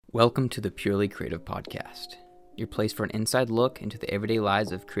Welcome to the Purely Creative Podcast, your place for an inside look into the everyday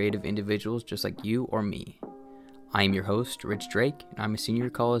lives of creative individuals just like you or me. I am your host, Rich Drake, and I'm a senior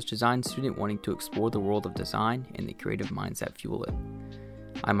college design student wanting to explore the world of design and the creative minds that fuel it.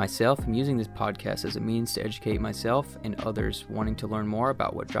 I myself am using this podcast as a means to educate myself and others wanting to learn more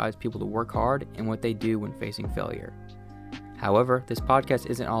about what drives people to work hard and what they do when facing failure. However, this podcast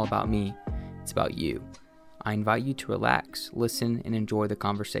isn't all about me, it's about you. I invite you to relax, listen, and enjoy the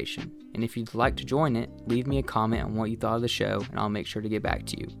conversation. And if you'd like to join it, leave me a comment on what you thought of the show, and I'll make sure to get back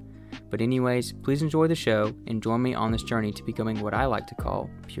to you. But anyways, please enjoy the show and join me on this journey to becoming what I like to call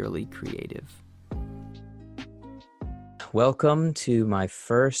purely creative. Welcome to my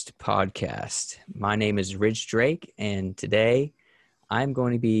first podcast. My name is Rich Drake, and today I'm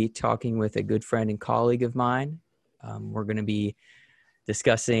going to be talking with a good friend and colleague of mine. We're going to be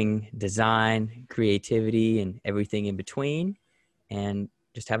discussing design, creativity, and everything in between, and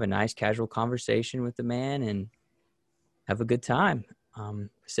just have a nice casual conversation with the man and have a good time.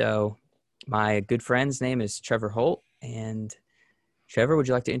 So my good friend's name is Trevor Hult. And Trevor, would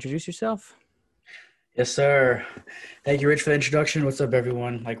you like to introduce yourself? Yes, sir. Thank you, Rich, for the introduction. What's up,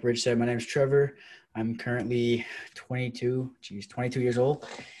 everyone? Like Rich said, my name is Trevor. I'm currently 22 years old,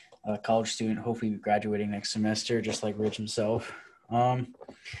 a college student, hopefully graduating next semester, just like Rich himself. I'm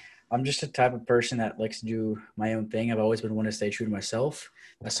just a type of person that likes to do my own thing. I've always been one to stay true to myself.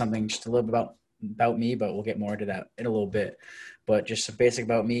 That's something just a little bit about me, but we'll get more into that in a little bit. But just some basic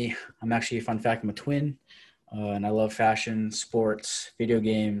about me. I'm actually, a fun fact, I'm a twin, and I love fashion, sports, video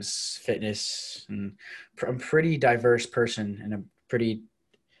games, fitness, and I'm a pretty diverse person, and I'm pretty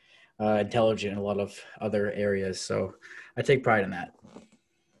intelligent in a lot of other areas. So I take pride in that.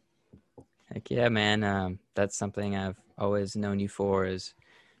 Heck yeah, man. That's something I've always known you for, is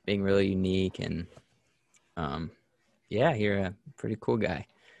being really unique, and yeah, you're a pretty cool guy.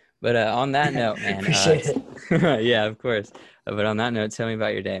 But on that note, man, Appreciate it. Yeah, of course. But on that note, tell me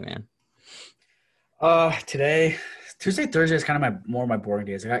about your day, man. Today, Tuesday, Thursday is kind of more of my boring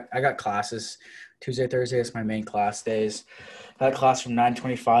days. I got classes. Tuesday, Thursday is my main class days. I got a class from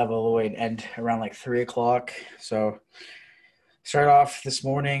 9:25 all the way and end around like 3:00. So start off this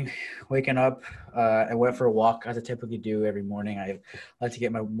morning, waking up. I went for a walk, as I typically do every morning. I like to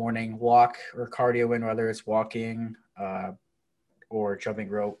get my morning walk or cardio in, whether it's walking or jumping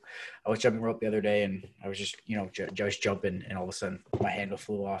rope. I was jumping rope the other day, and I was just, just jumping, and all of a sudden my handle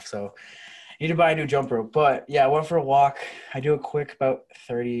flew off. So I need to buy a new jump rope. But yeah, I went for a walk. I do a quick, about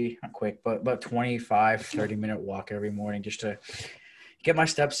 25, 30-minute walk every morning just to get my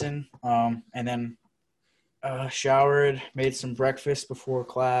steps in. And then showered, made some breakfast before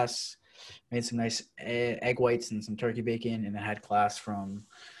class, made some nice egg whites and some turkey bacon, and then had class from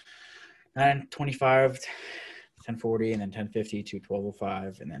 9:25 to 10:40, and then 10:50 to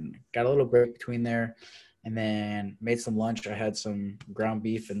 12:05, and then got a little break between there, and then made some lunch. I had some ground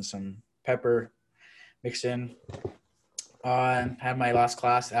beef and some pepper mixed in. Had my last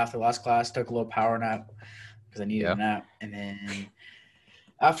class. After last class, took a little power nap because I needed a nap, and then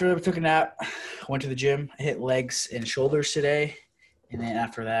after I took a nap, went to the gym. I hit legs and shoulders today. And then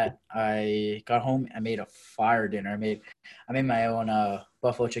after that, I got home. I made a fire dinner. I made my own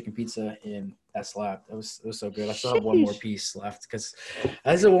buffalo chicken pizza, and that slapped. It was so good. I still have one more piece left because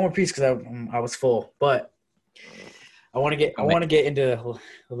I was full. But I want to get into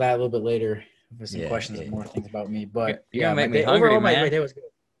that a little bit later with some questions and more things about me. But you're gonna make me hungry, overall, man. my day was good.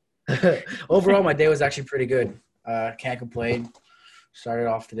 Overall, my day was actually pretty good. Can't complain. Started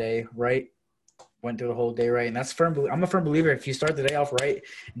off today right, went through the whole day right, and I'm a firm believer, if you start the day off right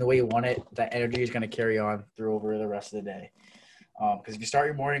in the way you want it, that energy is going to carry on through over the rest of the day. Because if you start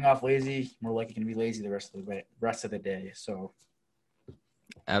your morning off lazy, you're more likely going to be lazy the rest of the day. So,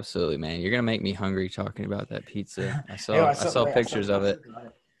 absolutely, man, you're gonna make me hungry talking about that pizza. I saw pictures of it.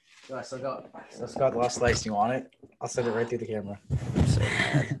 I still got the last slice. You want it? I'll send it right through the camera.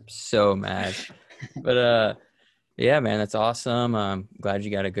 I'm so mad. But yeah, man, that's awesome. Glad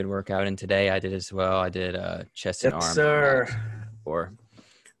you got a good workout in today. I did as well. I did chest and arm. Yes, sir.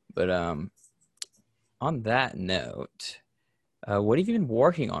 But on that note, what have you been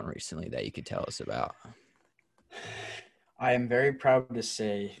working on recently that you could tell us about? I am very proud to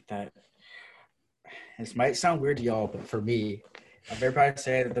say that this might sound weird to y'all, but for me, I'm very proud to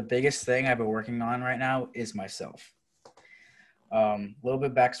say that the biggest thing I've been working on right now is myself. A little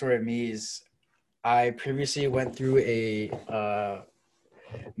bit backstory of me is I previously went through a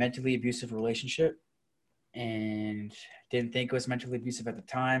mentally abusive relationship and didn't think it was mentally abusive at the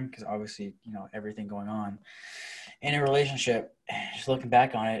time because obviously, everything going on in a relationship. Just looking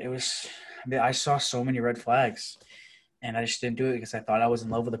back on it, I saw so many red flags. and I just didn't do it because I thought I was in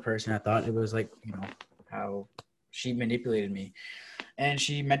love with the person. I thought it was like, how she manipulated me, and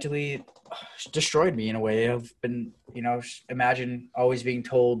she mentally destroyed me in a way. I've been, imagine always being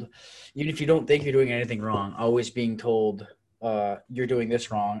told, even if you don't think you're doing anything wrong, always being told, you're doing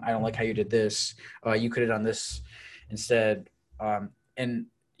this wrong. I don't like how you did this. You could have done this instead. And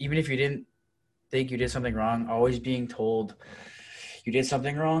even if you didn't think you did something wrong, always being told you did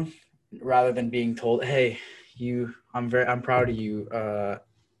something wrong rather than being told, hey, I'm proud of you.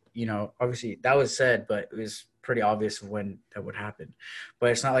 Obviously that was said, but it was pretty obvious when that would happen.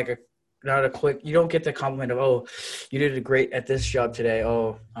 But it's not like not a quick, you don't get the compliment of, oh, you did a great at this job today.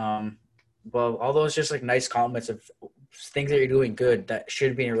 Oh, well, all those just like nice compliments of things that you're doing good that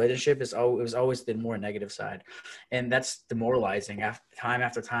should be in a relationship it was always the more negative side. And that's demoralizing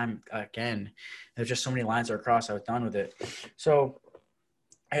after time again. There's just so many lines are crossed. I was done with it. So,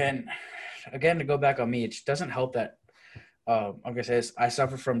 and again, to go back on me, it doesn't help that I'm gonna say this, I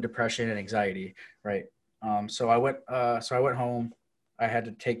suffer from depression and anxiety, right? So I went home. I had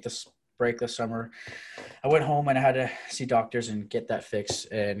to take this break this summer. I went home and I had to see doctors and get that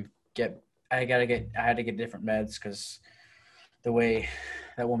fixed and I had to get different meds because the way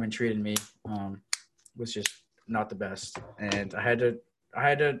that woman treated me was just not the best. And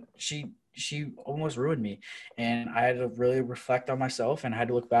she almost ruined me, and I had to really reflect on myself, and I had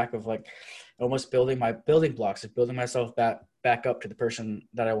to look back of like almost building my building blocks of building myself back up to the person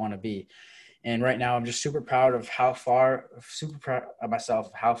that I want to be. And right now I'm just super proud of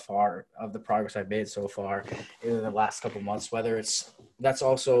myself, how far of the progress I've made so far in the last couple months, whether that's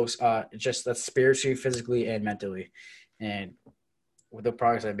also just that's spiritually, physically, and mentally. And with the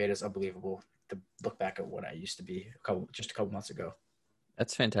progress I've made is unbelievable to look back at what I used to be just a couple months ago.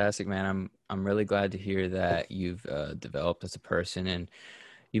 That's fantastic, man. I'm really glad to hear that you've developed as a person and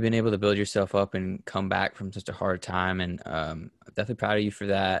you've been able to build yourself up and come back from such a hard time. And I'm definitely proud of you for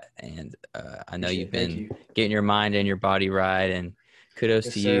that. And I know you've been getting your mind and your body right. And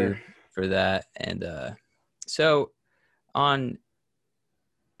kudos to you for that. And so on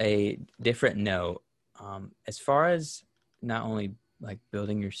a different note, as far as not only like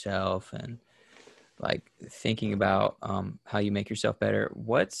building yourself and like thinking about how you make yourself better,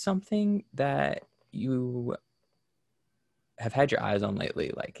 what's something that you have had your eyes on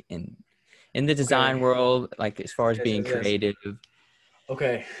lately, like in the design world, like as far as being creative?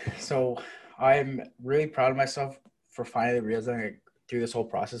 Okay, so I'm really proud of myself for finally realizing through this whole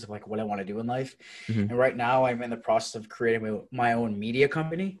process of like what I want to do in life. Mm-hmm. And right now I'm in the process of creating my own media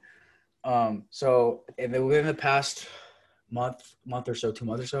company. So within the past month or so, 2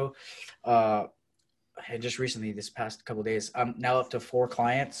 months or so, and just recently, this past couple of days, I'm now up to 4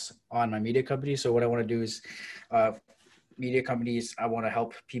 clients on my media company. So what I want to do is media companies, I want to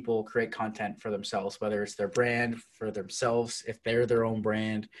help people create content for themselves, whether it's their brand for themselves, if they're their own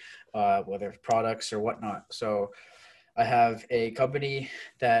brand, whether it's products or whatnot. So I have a company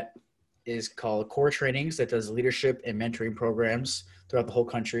that is called Core Trainings that does leadership and mentoring programs throughout the whole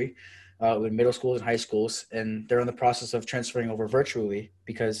country with middle schools and high schools. And they're in the process of transferring over virtually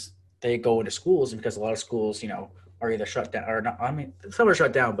because they go into schools, and because a lot of schools, are either shut down or not. I mean, some are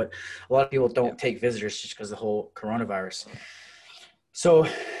shut down, but a lot of people don't take visitors just because of the whole coronavirus. So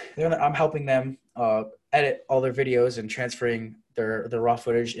I'm helping them edit all their videos and transferring their raw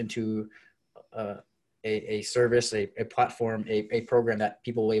footage into a service, a platform, a program that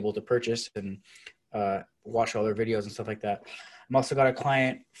people will be able to purchase and watch all their videos and stuff like that. I'm also got a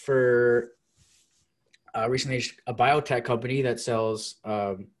client for recently a biotech company that sells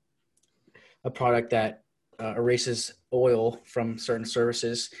a product that erases oil from certain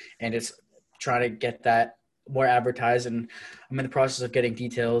services, and it's trying to get that more advertised. And I'm in the process of getting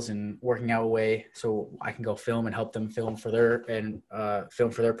details and working out a way so I can go film and help them film for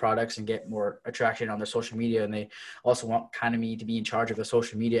their products and get more attraction on their social media. And they also want kind of me to be in charge of the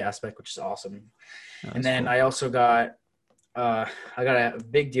social media aspect, which is awesome. And then cool. I also got I got a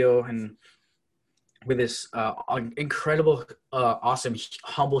big deal and with this incredible, awesome,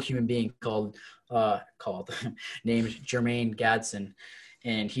 humble human being called named Jermaine Gadsden.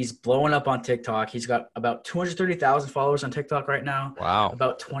 And he's blowing up on TikTok. He's got about 230,000 followers on TikTok right now. Wow.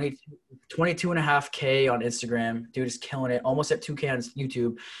 About 22.5K on Instagram. Dude is killing it. Almost at 2K on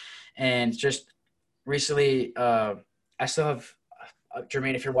YouTube. And just recently, I still have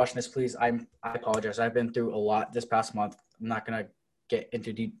Jermaine, if you're watching this, please, I apologize. I've been through a lot this past month. I'm not going to get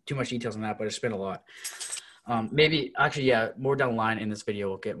into too much details on that, but it's been a lot. Maybe actually, yeah, more down the line in this video,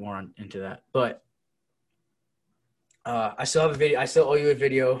 we'll get more into that. But I still have a video. I still owe you a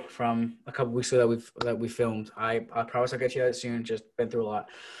video from a couple weeks ago that we filmed. I promise I'll get you that soon. Just been through a lot.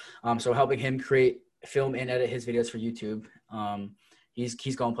 So helping him create film and edit his videos for YouTube.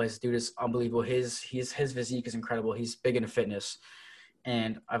 He's going places. Dude is unbelievable. His physique is incredible. He's big into fitness.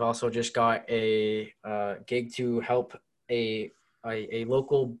 And I've also just got a gig to help a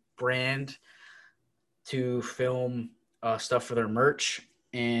local brand to film stuff for their merch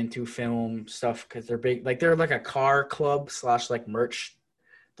and to film stuff because they're big. Like they're like a car club / like merch.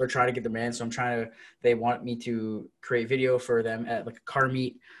 They're trying to get the brand. So they want me to create video for them at like a car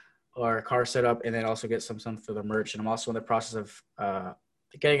meet or a car setup, and then also get some for the merch. And I'm also in the process of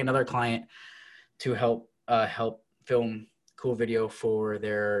getting another client to help film cool video for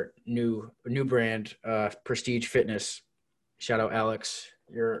their new brand, Prestige Fitness. Shout out Alex,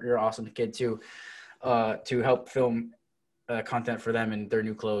 you're an awesome kid too. To help film content for them and their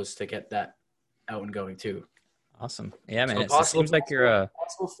new clothes to get that out and going too. Awesome. Yeah, man. So It seems like you're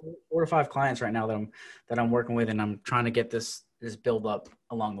possible 4 to 5 clients right now that I'm working with, and I'm trying to get this build up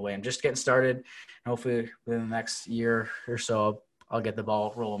along the way. I'm just getting started, and hopefully within the next year or so, I'll get the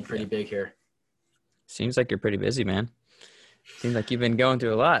ball rolling pretty big here. Seems like you're pretty busy, man. Seems like you've been going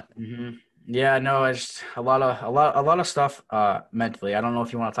through a lot. Mm-hmm. Yeah, no, it's a lot of stuff mentally. I don't know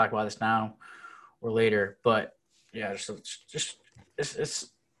if you want to talk about this now or later, but yeah, it's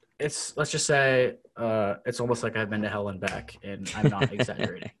let's just say it's almost like I've been to hell and back, and I'm not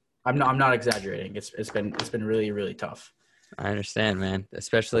exaggerating. I'm not exaggerating. It's been really, really tough. I understand, man.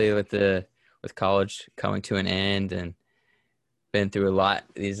 Especially with college coming to an end, and been through a lot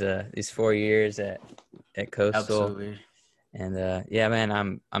these 4 years at Coastal. Absolutely. And yeah,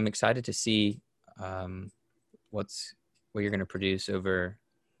 man, I'm excited to see what you're going to produce over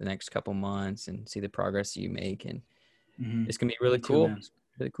the next couple months and see the progress you make, and it's gonna be really cool. Man.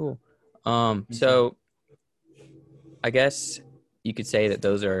 Really cool. So I guess you could say that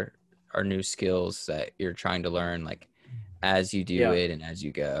those are new skills that you're trying to learn, like as you do it and as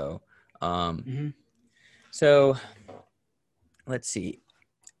you go. So let's see.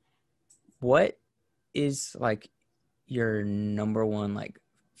 What is like your number one like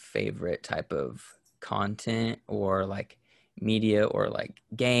favorite type of content or like media or like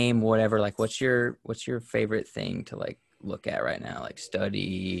game, whatever? Like what's your favorite thing to like look at right now, like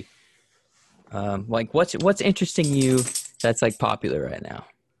study? Like what's interesting you that's like popular right now?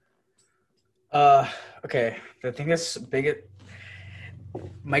 Okay. The thing that's big,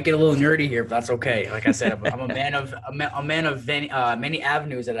 might get a little nerdy here, but that's okay. Like I said, I'm a man of many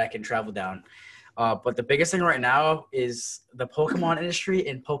avenues that I can travel down. But the biggest thing right now is the Pokemon industry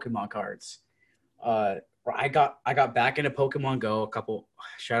and Pokemon cards. I got back into Pokemon Go.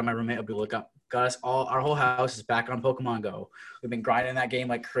 Shout out my roommate, I'll be look up. Got us all. Our whole house is back on Pokemon Go. We've been grinding that game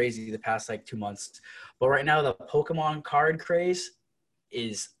like crazy the past like 2 months. But right now, the Pokemon card craze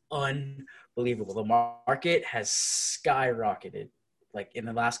is unbelievable. The market has skyrocketed like in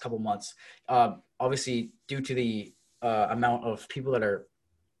the last couple months. Obviously, due to the amount of people that are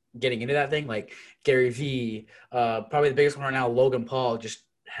getting into that thing, like Gary Vee, probably the biggest one right now, Logan Paul, just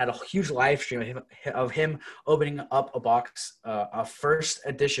had a huge live stream of him opening up a box, a first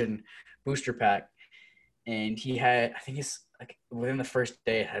edition booster pack, and he had, I think he's like within the first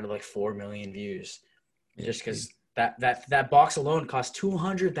day it had like 4 million views, just because that box alone cost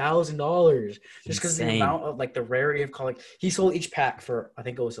 $200,000, just because the amount of like the rarity of calling. He sold each pack for, I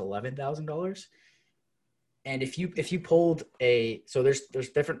think it was $11,000. And if you pulled so there's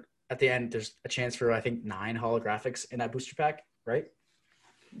different at the end, there's a chance for I think 9 holographics in that booster pack, right?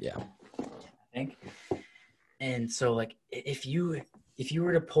 Yeah, I think. And so like if you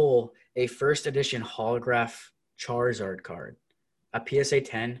were to pull a first edition holograph Charizard card, a PSA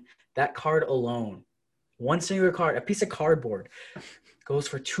 10, that card alone, one singular card, a piece of cardboard, goes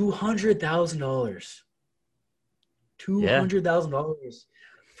for $200,000. $200,000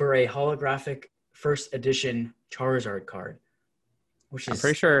 for a holographic first edition Charizard card, which is I'm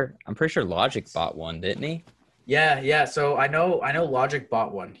pretty sure Logic bought one, didn't he? Yeah. So I know Logic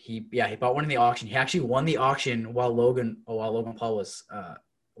bought one. He bought one in the auction. He actually won the auction while Logan Paul was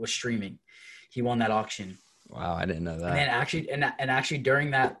streaming. He won that auction. Wow, I didn't know that. And then actually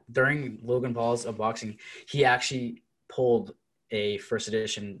during Logan Paul's unboxing, he actually pulled a first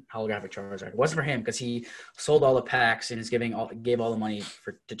edition holographic Charizard. It wasn't for him because he sold all the packs and gave all the money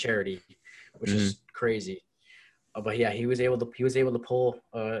to charity, which is crazy. But yeah, he was able to pull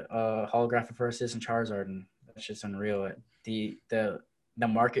a holographic first edition Charizard, and that's just unreal. The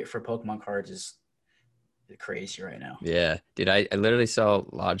market for Pokemon cards is crazy right now. Yeah, dude, I literally saw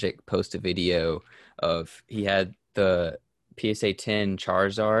Logic post a video of he had the PSA 10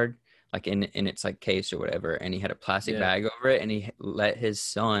 Charizard like in its like case or whatever, and he had a plastic bag over it, and he let his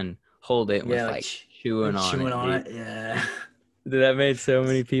son hold it and was like chewing on it. Yeah. Dude, that made so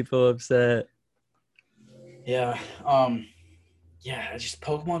many people upset. Yeah. Yeah, it's just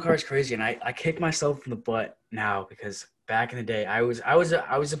Pokemon cards crazy, and I kick myself in the butt now because back in the day, I was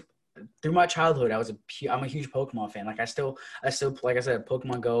a through my childhood, I'm a huge Pokemon fan. Like I still like I said,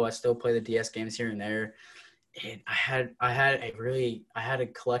 Pokemon Go. I still play the DS games here and there, and I had a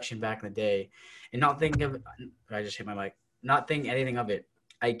collection back in the day, and not thinking of I just hit my mic, not thinking anything of it.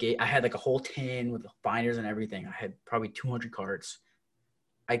 I had like a whole tin with binders and everything. I had probably 200 cards.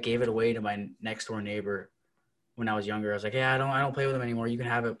 I gave it away to my next door neighbor when I was younger. I was like, yeah, I don't play with them anymore. You can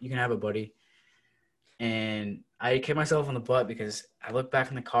have it. You can have it, buddy. And I kicked myself on the butt because I look back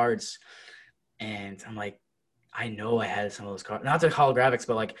on the cards and I'm like, I know I had some of those cards, not the holographics,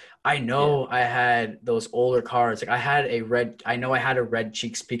 but like I Yeah. know I had those older cards. Like I know I had a red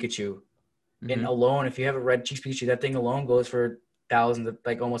Cheeks Pikachu. And Mm-hmm. alone, if you have a red Cheeks Pikachu, that thing alone goes for thousands,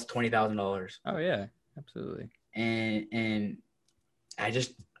 like almost $20,000. Oh yeah, absolutely. And I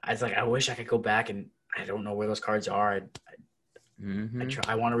was like, I wish I could go back, and I don't know where those cards are. Mm-hmm.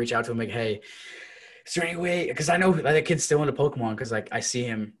 I want to reach out to him like, hey, is there any way? Because I know that kid's still into Pokemon because like I see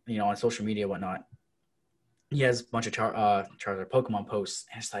him, on social media and whatnot. He has a bunch of Charizard Pokemon posts,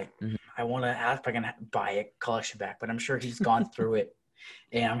 and it's like Mm-hmm. I want to ask if I can buy a collection back, but I'm sure he's gone through it,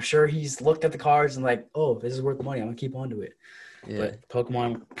 and I'm sure he's looked at the cards and like, oh, this is worth the money. I'm gonna keep on to it. Yeah. But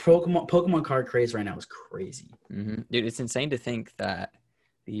Pokemon card craze right now is crazy. Mm-hmm. Dude, it's insane to think that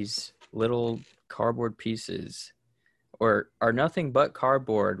these little cardboard pieces are nothing but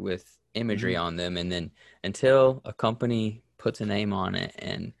cardboard with imagery Mm-hmm. on them, and then until a company puts a name on it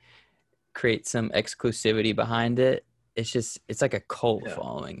and create some exclusivity behind it, it's like a cult Yeah.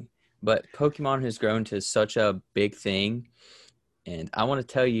 following. But Pokemon has grown to such a big thing, and I want to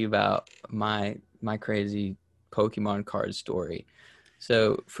tell you about my crazy Pokemon card story.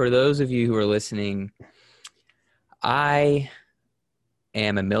 So for those of you who are listening, I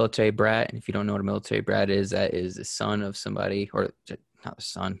am a military brat, and if you don't know what a military brat is, that is the son of somebody, or not a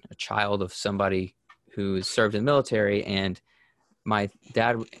son, a child of somebody who served in the military. And my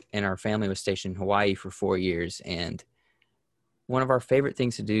dad and our family was stationed in Hawaii for 4 years, and one of our favorite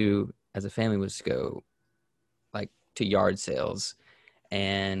things to do as a family was to go like to yard sales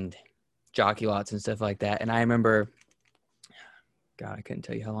and jockey lots and stuff like that. And I remember, God, I couldn't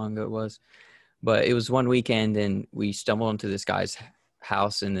tell you how long ago it was, but it was one weekend and we stumbled into this guy's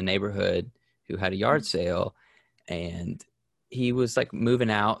house in the neighborhood who had a yard sale, and he was like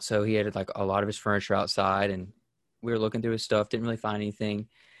moving out. So he had like a lot of his furniture outside, and we were looking through his stuff, didn't really find anything.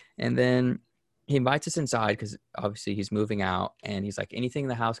 And then he invites us inside because obviously he's moving out, and he's like, anything in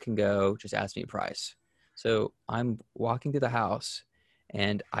the house can go, just ask me a price. So I'm walking through the house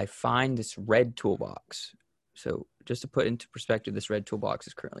and I find this red toolbox. So just to put into perspective, this red toolbox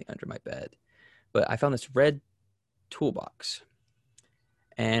is currently under my bed. But I found this red toolbox,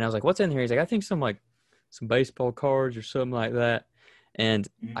 and I was like, "What's in here?" He's like, "I think some baseball cards or something like that." And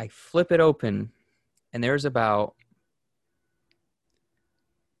I flip it open, and there's about,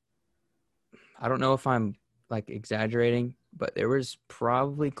 I don't know if I'm like exaggerating, but there was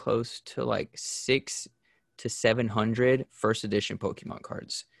probably close to like 600 to 700 first edition Pokemon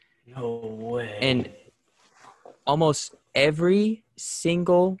cards, No way. and almost every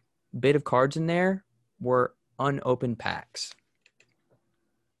single bit of cards in there were unopened packs.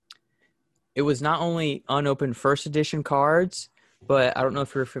 It was not only unopened first edition cards, but I don't know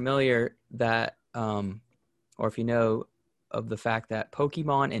if you're familiar that, or if you know of the fact that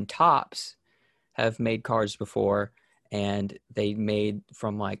Pokemon and Topps have made cards before, and they made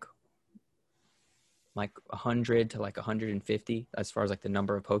from like 100 to like 150 as far as like the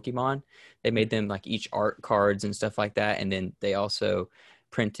number of Pokemon. They made them like each art cards and stuff like that, and then they also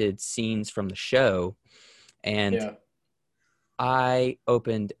printed scenes from the show. And Yeah. I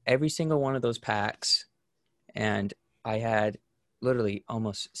opened every single one of those packs, and I had literally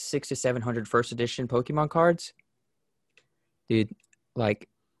almost 600 to 700 first edition Pokemon cards. Dude, like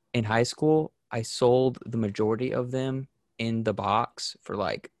in high school, I sold the majority of them in the box for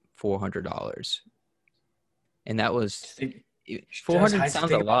like $400. And that was, Think, just 400 I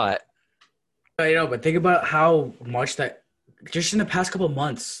sounds a think lot. but think about how much that just in the past couple of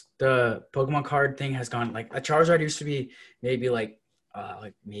months, the Pokemon card thing has gone. Like a Charizard used to be maybe like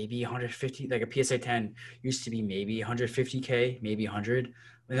maybe 150, like a PSA 10 used to be maybe 150K, maybe 100.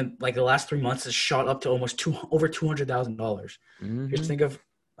 And then like the last 3 months has shot up to almost over $200,000. Just Hmm. think of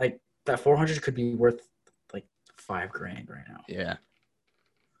like that 400 could be worth like 5 grand right now. Yeah.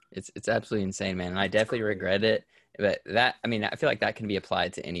 It's absolutely insane, man. And I definitely regret it. But that, I mean, I feel like that can be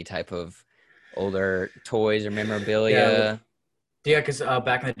applied to any type of older toys or Yeah, memorabilia. yeah, because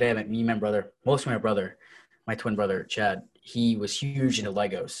back in the day, like me and my brother, mostly my brother, my twin brother Chad, he was huge into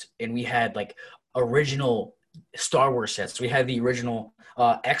Legos, and we had like original Star Wars sets. We had the original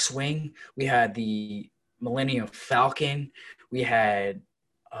X-Wing. We had the Millennium Falcon. We had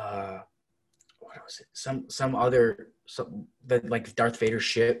what was it? The like Darth Vader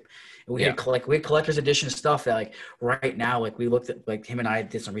ship. And we had collector's edition stuff that like right now, like we looked at, like him and I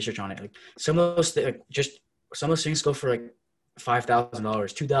did some research on it. Like some of those some of those things go for like $5,000,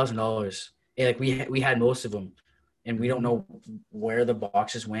 $2,000. And like we had most of them, and we don't know where the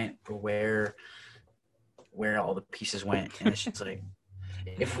boxes went or where all the pieces went. And it's just like,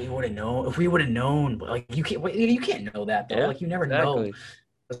 if we would have known, but like you can't know that though. Yeah, like you never know.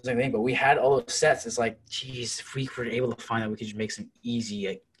 That's the thing. But we had all those sets. It's like, geez, if we were able to find that, we could just make some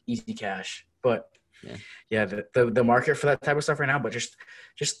easy cash. But yeah, the market for that type of stuff right now. But just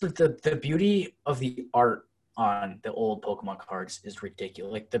the beauty of the art on the old Pokemon cards is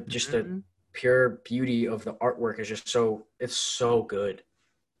ridiculous. Like the pure beauty of the artwork is just it's so good.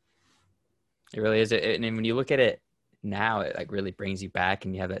 It really is. And when you look at it now, it like really brings you back,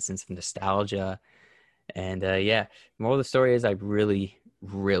 and you have that sense of nostalgia. And moral of the story is I really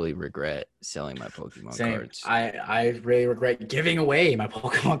regret selling my Pokemon cards. I really regret giving away my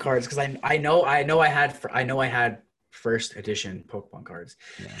Pokemon cards, because I know I had first edition Pokemon cards,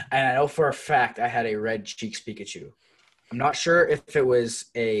 and I know for a fact I had a red Cheeks Pikachu. I'm not sure if it was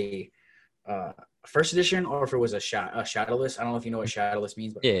a first edition or if it was a shadowless. I don't know if you know what shadowless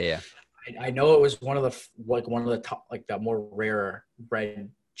means, but I know it was one of the top, like the more rare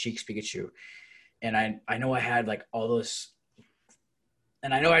red Cheeks Pikachu, and I know I had like all those.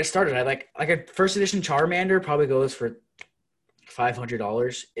 And I know I started. I like a first edition Charmander probably goes for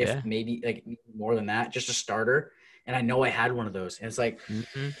 $500, if maybe like more than that, just a starter. And I know I had one of those. And it's like,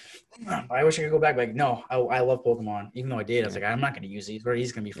 I wish I could go back. Like, no, I love Pokemon. Even though I did, I was like, I'm not going to use these. What are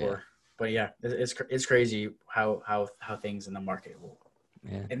these going to be for? But yeah, it's crazy how things in the market will.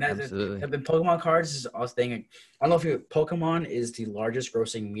 Yeah, and that's absolutely. The Pokemon cards is I was thinking. I don't know if Pokemon is the largest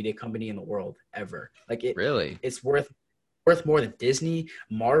grossing media company in the world ever. Like it's worth more than Disney,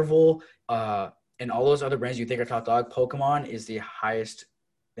 Marvel, and all those other brands you think are top dog. Pokemon is the highest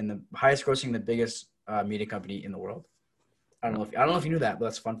grossing, the biggest media company in the world. I don't know if you knew that, but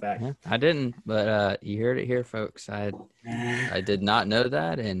that's a fun fact. Yeah, I didn't, but you heard it here, folks. I did not know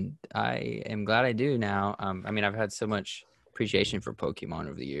that, and I am glad I do now. I mean, I've had so much appreciation for Pokemon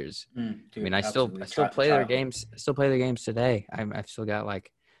over the years. Dude, I mean, I still play their games. I still play their games today. I've still got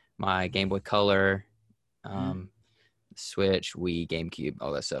like my Game Boy Color, Switch, Wii, GameCube,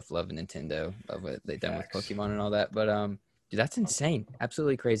 all that stuff. Love Nintendo. Love what they've done with Pokemon and all that. But dude, that's insane.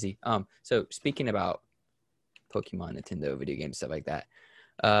 Absolutely crazy. So speaking about Pokemon, Nintendo, video games, stuff like that.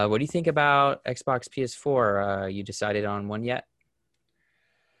 What do you think about Xbox, PS4? You decided on one yet?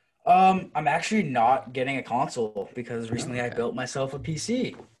 I'm actually not getting a console because recently I built myself a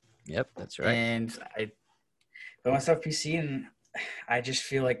PC. Yep, that's right. And I built myself a PC, and I just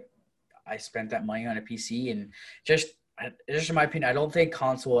feel like I spent that money on a PC, and just in my opinion, I don't think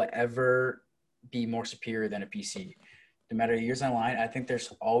console will ever be more superior than a PC. No matter years online, I think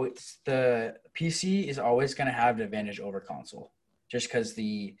there's always the PC is always going to have an advantage over console, just because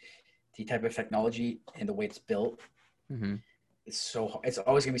the type of technology and the way it's built. It's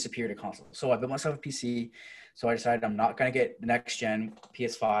always going to be superior to console. So I built myself a PC. So I decided I'm not going to get the next gen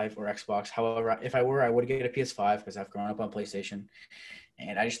PS5 or Xbox. However, if I were, I would get a PS5 because I've grown up on PlayStation.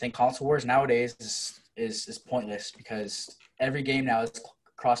 And I just think console wars nowadays is pointless because every game now is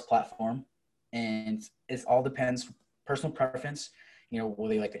cross-platform, and it all depends personal preference. You know, will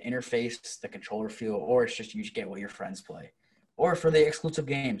they like the interface, the controller feel, or it's just you get what your friends play, or for the exclusive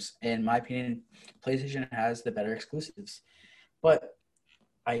games. In my opinion, PlayStation has the better exclusives, but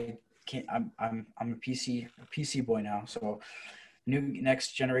I can't. I'm a PC boy now, so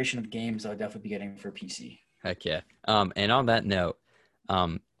next generation of games I'll definitely be getting for PC. Heck yeah. And on that note.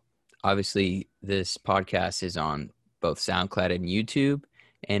 Obviously this podcast is on both SoundCloud and YouTube.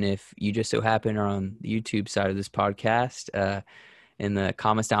 And if you just so happen are on the YouTube side of this podcast, in the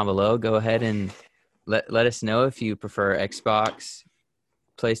comments down below, go ahead and let us know if you prefer Xbox,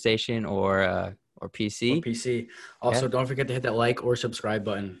 PlayStation, or PC. Or PC. Also, don't forget to hit that like or subscribe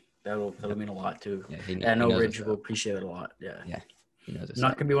button. That'll mean a lot too. Yeah, I know Ridge will appreciate it a lot. Yeah. He knows I'm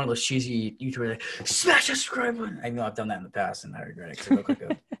not gonna be one of those cheesy YouTubers like smash the subscribe button. I know I've done that in the past and I regret it because I look like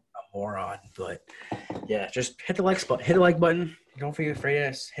a moron. But yeah, just hit the like button. Don't be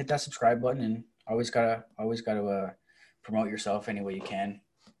afraid to hit that subscribe button, and always gotta promote yourself any way you can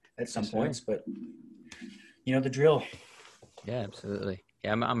at some points. But you know the drill. Yeah, absolutely.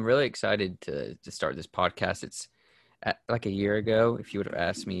 Yeah, I'm really excited to start this podcast. It's like a year ago. If you would have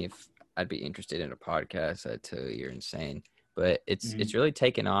asked me if I'd be interested in a podcast, I'd tell you you're insane. But it's really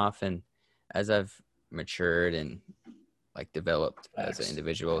taken off, and as I've matured and like developed as an Facts.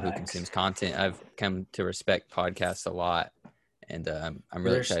 individual who Facts. consumes content, I've come to respect podcasts a lot, and I'm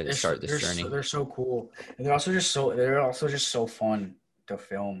really excited to start this journey. They're so cool, and they're also just so fun to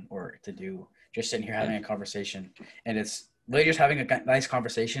film or to do. Just sitting here having a conversation, and it's literally just having a nice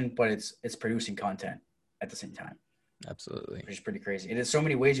conversation, but it's producing content at the same time. Absolutely. Which is pretty crazy. And there's so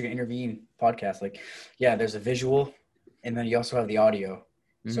many ways you can intervene podcasts. Like, yeah, there's a visual, and then you also have the audio.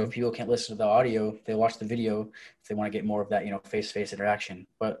 So if people can't listen to the audio, they watch the video if they want to get more of that, face-to-face interaction.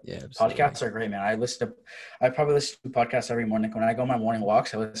 But podcasts are great, man. I probably listen to podcasts every morning. When I go on my morning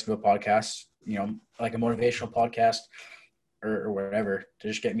walks, I listen to a podcast, like a motivational podcast or whatever to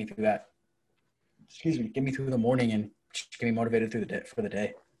just get me through that. Get me through the morning and just get me motivated through the day for the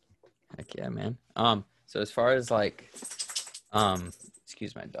day. Heck yeah, man. So as far as like,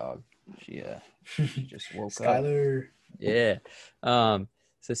 excuse my dog. She just woke Skylar. up. Yeah.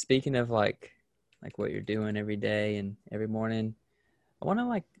 So speaking of like what you're doing every day and every morning, I want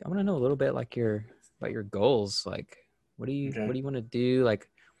to know a little bit about your goals. Like, what do you want to do? Like,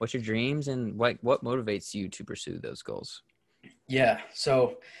 what's your dreams and what motivates you to pursue those goals? Yeah.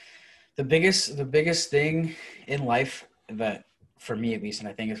 So the biggest thing in life that, for me at least, and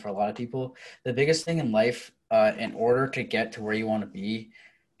I think it's for a lot of people, the biggest thing in life, in order to get to where you want to be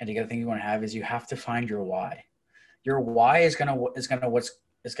and to get the thing you want to have, is you have to find your why. Your why is what's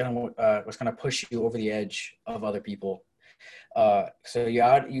gonna push you over the edge of other people. So you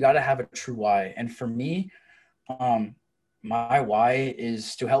got to have a true why. And for me, my why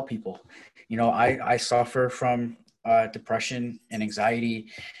is to help people. I suffer from depression and anxiety,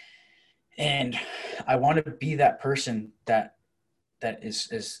 and I want to be that person that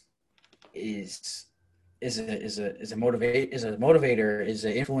is a motivator, is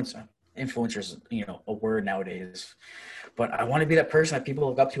an influencer. Influencers, a word nowadays, but I want to be that person that people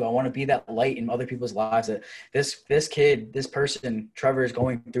look up to. I want to be that light in other people's lives, that this person, Trevor, is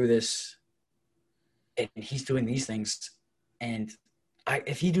going through this and he's doing these things. And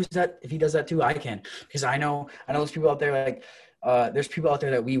if he does that too, I can, because I know there's people out there there's people out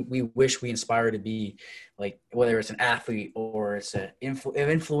there that we wish we inspire to be, like, whether it's an athlete or it's an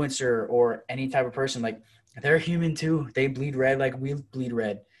influencer or any type of person. Like, they're human too. They bleed red like we bleed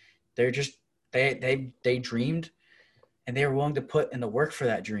red. They're just they dreamed, and they were willing to put in the work for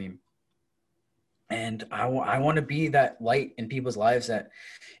that dream. And I want to be that light in people's lives, that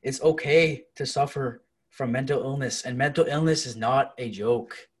it's okay to suffer from mental illness, and mental illness is not a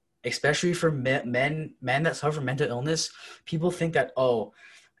joke. Especially for men that suffer from mental illness, people think that, oh,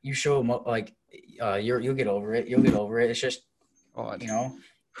 you show you'll get over it. You'll get over it. It's just,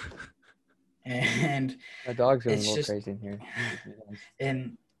 and my dog's going a little crazy in here.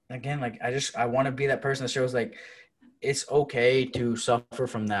 And again, like, I want to be that person that shows, like, it's okay to suffer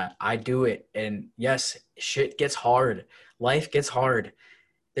from that. I do it. And yes, shit gets hard. Life gets hard.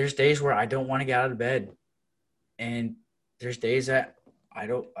 There's days where I don't want to get out of bed. And there's days that I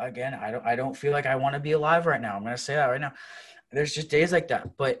don't feel like I want to be alive right now. I'm going to say that right now. There's just days like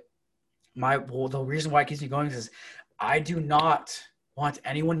that. But the reason why it keeps me going is I do not want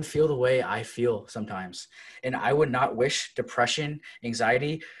anyone to feel the way I feel sometimes. And I would not wish depression,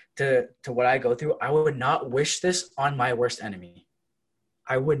 anxiety to what I go through. I would not wish this on my worst enemy.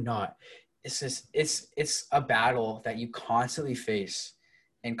 I would not. It's a battle that you constantly face,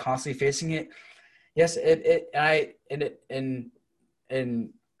 and constantly facing it. Yes, and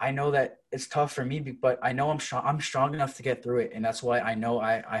I know that it's tough for me, but I know I'm strong enough to get through it. And that's why I know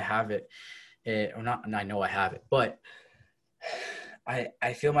I have it, or not. And I know I have it, but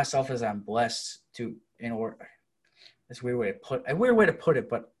I feel myself as I'm blessed to, it's a weird way to put it,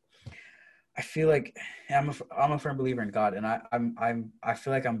 but I feel like I'm a firm believer in God, and I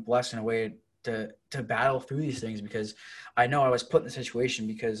feel like I'm blessed in a way to battle through these things, because I know I was put in the situation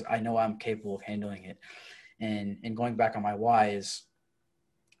because I know I'm capable of handling it. And going back on my why is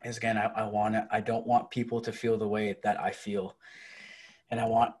again, I don't want people to feel the way that I feel, and I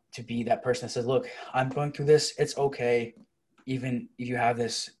want to be that person that says, look, I'm going through this. It's okay. Even if you have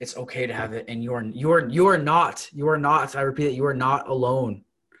this, it's okay to have it. And you are not, I repeat it, you are not alone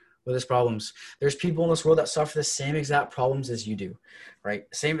with his problems. There's people in this world that suffer the same exact problems as you do, right?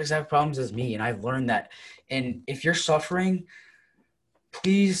 Same exact problems as me. And I've learned that. And if you're suffering,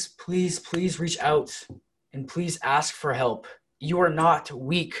 please reach out and please ask for help. You are not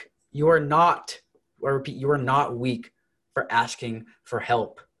weak. You are not weak for asking for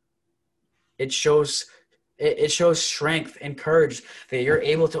help. It shows strength and courage that you're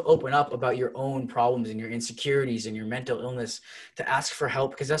able to open up about your own problems and your insecurities and your mental illness, to ask for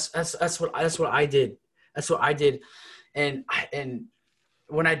help, because that's what I did. That's what I did. And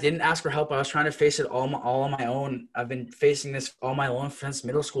when I didn't ask for help, I was trying to face it all on my own. I've been facing this all my own since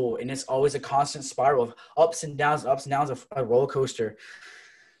middle school, and it's always a constant spiral of ups and downs, of a roller coaster.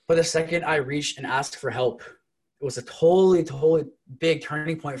 But the second I reached and asked for help, it was a totally big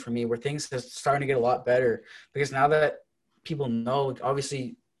turning point for me where things are starting to get a lot better. Because now that people know,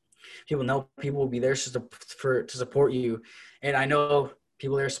 obviously, people will be there to support you. And I know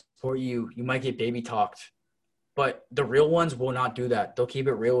people there to support you. You might get baby talked, but the real ones will not do that. They'll keep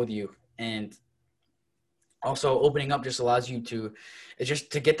it real with you. And also opening up just allows you to, it's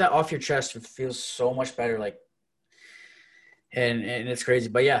just to get that off your chest. It feels so much better. Like, and it's crazy,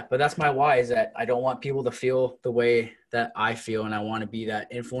 but yeah, but that's my why, is that I don't want people to feel the way that I feel. And I want to be that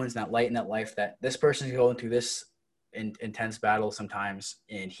influence, that light in that life, that this person's going through this intense battle sometimes,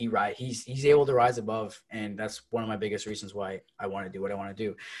 and he's able to rise above. And that's one of my biggest reasons why I want to do what I want to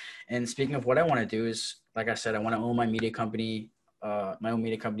do. And speaking of what I want to do is, like I said, I want to own my own media company,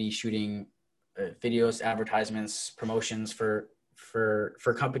 shooting videos, advertisements, promotions for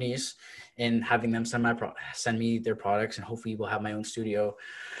companies, and having them send me their products, and hopefully we'll have my own studio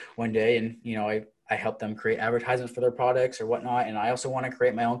one day. And I help them create advertisements for their products or whatnot. And I also want to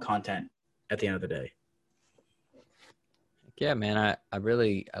create my own content at the end of the day. Yeah, man, I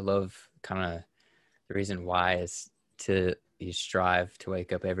love kind of the reason why is you strive to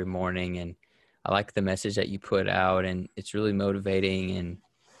wake up every morning, and I like the message that you put out, and it's really motivating and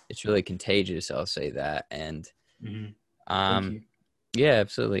it's really contagious. I'll say that. And Thank you. yeah,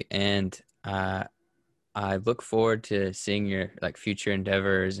 absolutely. And I look forward to seeing your like future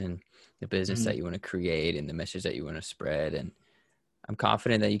endeavors and the business that you want to create and the message that you want to spread. And I'm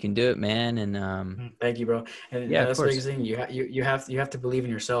confident that you can do it, man. And thank you, bro. And yeah, that's of the course. biggest thing. You have to believe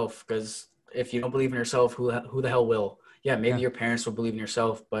in yourself, because if you don't believe in yourself, who the hell will? Yeah, maybe your parents will believe in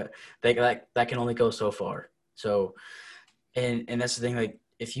yourself, but that can only go so far. So, and that's the thing. Like,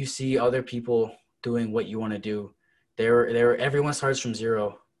 if you see other people doing what you want to do, everyone starts from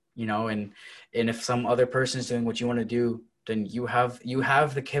zero, and if some other person is doing what you want to do, then you have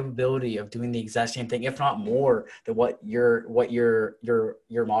the capability of doing the exact same thing, if not more than what your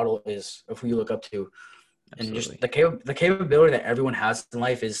model is, of who you look up to. Absolutely. And just the capability that everyone has in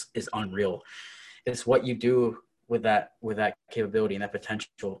life is unreal. It's what you do with that capability and that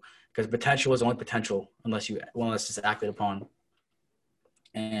potential, because potential is only potential unless it's acted upon.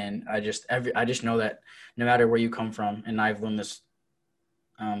 And I just know that no matter where you come from, and I've learned this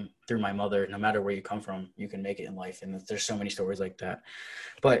through my mother, no matter where you come from, you can make it in life. And there's so many stories like that.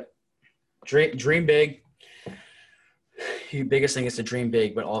 But dream big. The biggest thing is to dream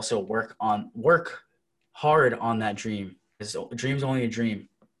big, but also work hard on that dream. Because a dream's only a dream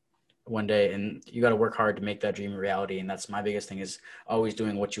one day, and you got to work hard to make that dream a reality. And that's my biggest thing, is always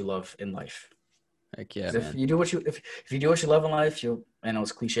doing what you love in life. Heck yeah, man. If you do what you love in life, I know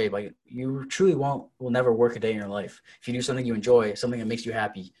it's cliche, but you truly will never work a day in your life. If you do something you enjoy, something that makes you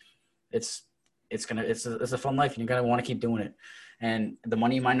happy, it's a fun life, and you're gonna want to keep doing it. And the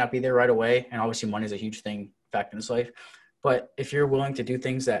money might not be there right away, and obviously money is a huge factor in this life. But if you're willing to do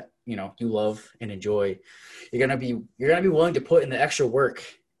things that you love and enjoy, you're gonna be willing to put in the extra work,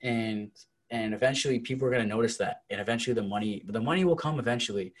 and eventually people are gonna notice that, and eventually the money will come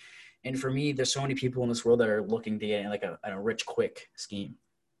eventually. And for me, there's so many people in this world that are looking to get in like a rich quick scheme.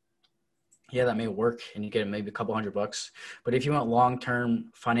 Yeah, that may work, and you get maybe a couple $100. But if you want long-term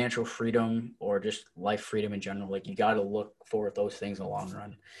financial freedom or just life freedom in general, like, you got to look for those things in the long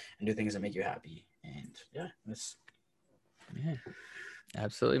run and do things that make you happy. And yeah,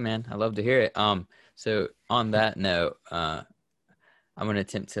 absolutely, man. I love to hear it. So on that note, I'm going to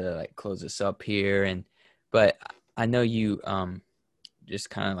attempt to like close this up here, but I know you just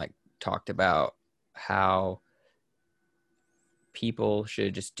kind of like talked about how people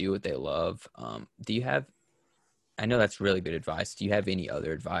should just do what they love. I know that's really good advice. Do you have any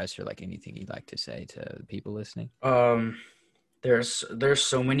other advice or like anything you'd like to say to the people listening? There's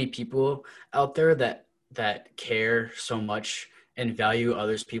so many people out there that care so much and value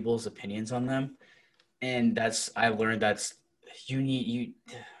others people's opinions on them. And I've learned that's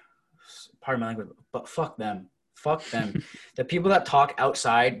pardon my language, but fuck them. Fuck them. The people that talk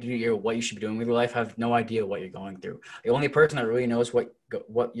outside what you should be doing with your life have no idea what you're going through. The only person that really knows what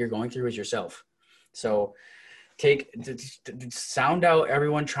you're going through is yourself. So sound out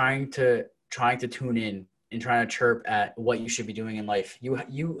everyone trying to tune in and trying to chirp at what you should be doing in life.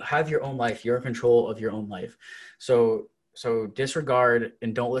 You have your own life. You're in control of your own life. So disregard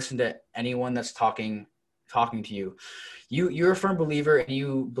and don't listen to anyone that's talking to you. You're a firm believer, and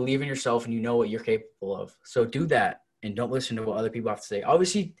you believe in yourself, and you know what you're capable of. So do that. and don't listen to what other people have to say.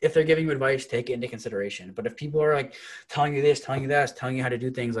 Obviously, if they're giving you advice, take it into consideration. But if people are like telling you this, telling you that, telling you how to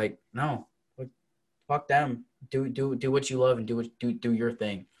do things, like, no, like, fuck them. Do what you love and do your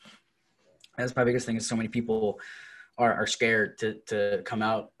thing. That's my biggest thing. Is so many people are scared to come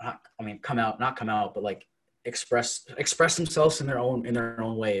out. Not come out, but like express themselves in their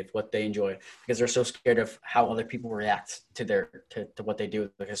own way of what they enjoy, because they're so scared of how other people react to what they do.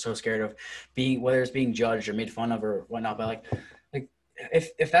 Like, they're so scared of whether it's being judged or made fun of or whatnot. But like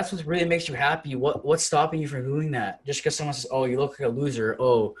if that's what really makes you happy, what's stopping you from doing that? Just because someone says, "Oh, you look like a loser,"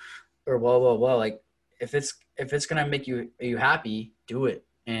 or blah blah blah. Like, if it's gonna make you happy, do it.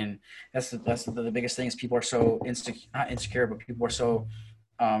 And that's the biggest thing is people are so not insecure, but people are so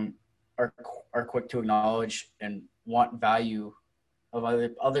are quick to acknowledge and want value of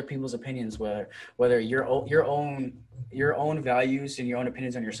other people's opinions, whether your own values and your own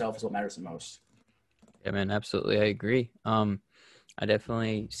opinions on yourself is what matters the most. Yeah, man, absolutely. I agree. I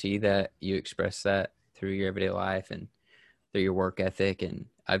definitely see that you express that through your everyday life and through your work ethic, and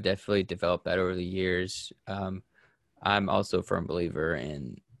I've definitely developed that over the years. I'm also a firm believer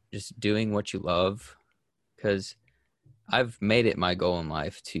in just doing what you love, because I've made it my goal in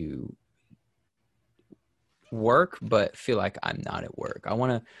life to work, but feel like I'm not at work. I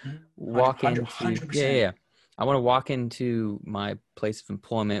want to walk into 100%. yeah. I want to walk into my place of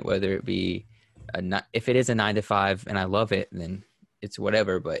employment, whether it be if it is a 9 to 5 and I love it, then it's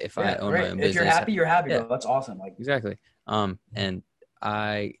whatever. But if I own my own If business, you're happy, you're happy, yeah, bro. That's awesome. Like, exactly. And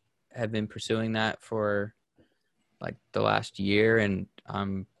I have been pursuing that for like the last year, and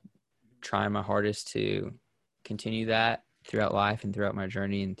I'm trying my hardest to continue that throughout life and throughout my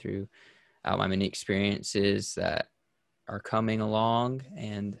journey and throughout my many experiences that are coming along.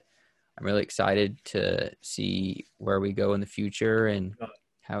 And I'm really excited to see where we go in the future and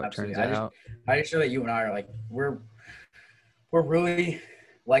how it absolutely. turns out. I just know that you and I are like, we're really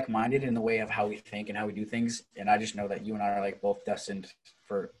like-minded in the way of how we think and how we do things. And I just know that you and I are like both destined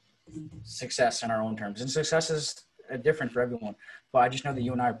for success in our own terms. And success is different for everyone. But I just know that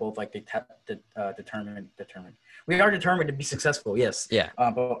you and I are both like determined. We are determined to be successful, yes. Yeah.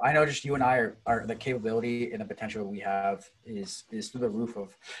 But I know just you and I are the capability and the potential we have is through the roof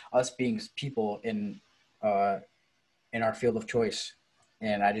of us being people in our field of choice.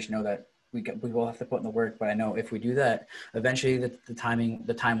 And I just know that we will have to put in the work. But I know if we do that, eventually the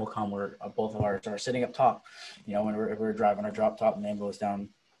time will come where both of ours are sitting up top, you know, when we're driving our drop top Mambos down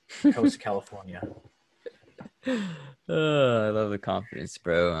the coast of California. Oh, I love the confidence,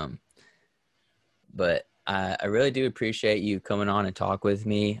 bro. But I really do appreciate you coming on and talk with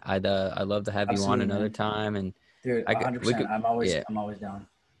me. I'd love to have Absolutely, you on another man. time, and Dude, 100%. I'm always down.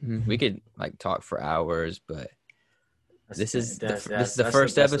 We could like talk for hours, but this is the that's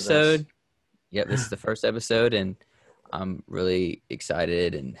first the episode. best. Yep, this is the first episode, and I'm really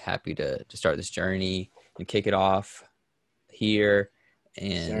excited and happy to start this journey and kick it off here.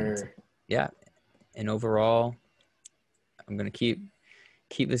 And Sir. yeah, and overall, I'm gonna keep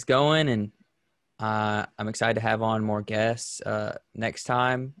this going, and I'm excited to have on more guests. Next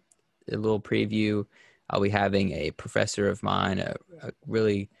time, a little preview. I'll be having a professor of mine, a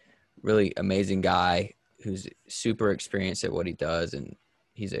really, really amazing guy who's super experienced at what he does, and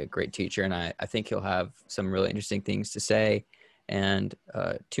he's a great teacher, and I think he'll have some really interesting things to say. And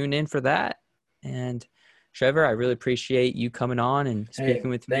tune in for that. And Trevor, I really appreciate you coming on and speaking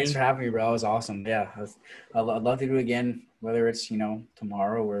with me. Thanks for having me, bro. It was awesome. Yeah, I'd love to do it again, whether it's, you know,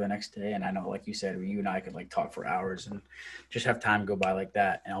 tomorrow or the next day. And I know, like you said, you and I could like talk for hours and just have time go by like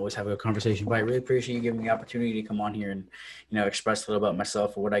that and always have a conversation. But I really appreciate you giving me the opportunity to come on here and, you know, express a little about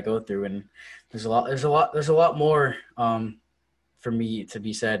myself or what I go through. And there's a lot more for me to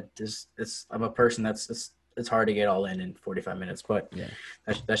be said. I'm a person it's hard to get all in 45 minutes, but yeah,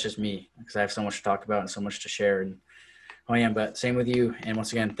 that's just me, because I have so much to talk about and so much to share. And but same with you. And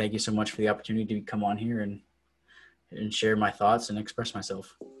once again, thank you so much for the opportunity to come on here and share my thoughts and express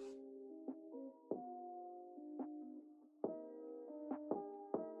myself.